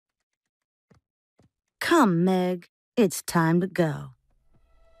Come, Meg. It's time to go.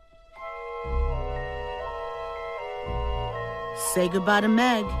 Say goodbye to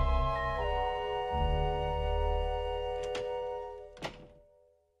Meg.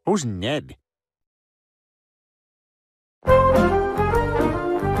 Who's Ned?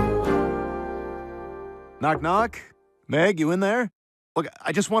 Knock, knock. Meg, you in there? Look,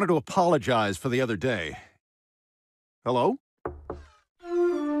 I just wanted to apologize for the other day. Hello?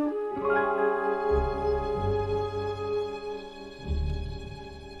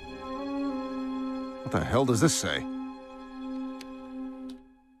 What the hell does this say?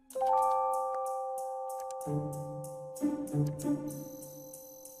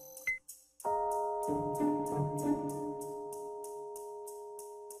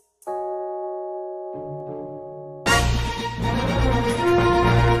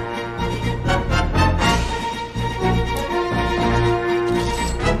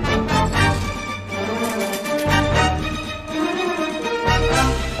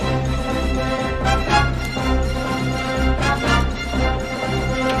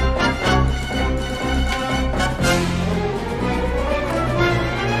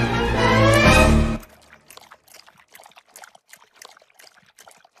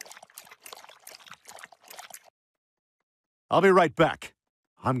 I'll be right back.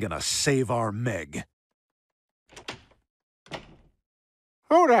 I'm gonna save our Meg.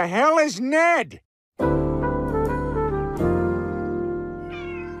 Who the hell is Ned?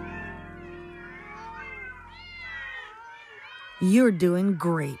 You're doing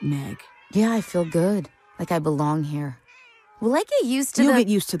great, Meg. Yeah, I feel good. Like I belong here. Will I get used to You'll get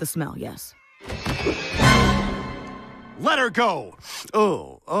used to the smell, yes. Let her go!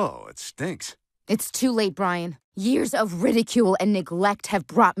 Oh, it stinks. It's too late, Brian. Years of ridicule and neglect have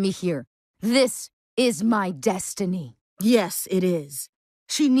brought me here. This is my destiny. Yes, it is.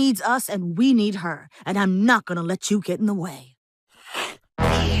 She needs us and we need her, and I'm not gonna let you get in the way.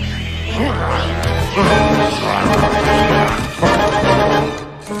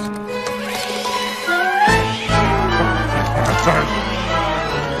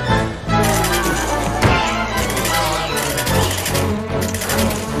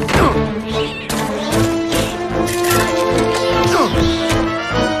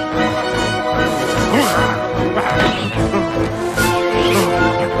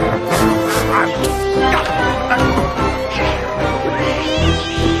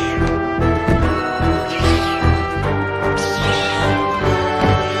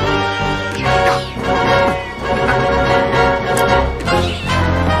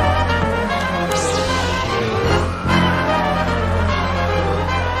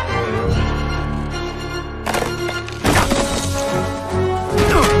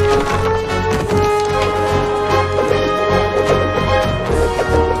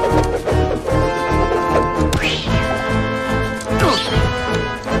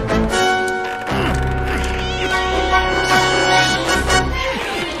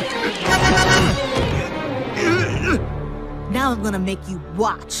 Now I'm gonna make you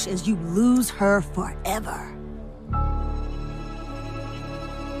watch as you lose her forever.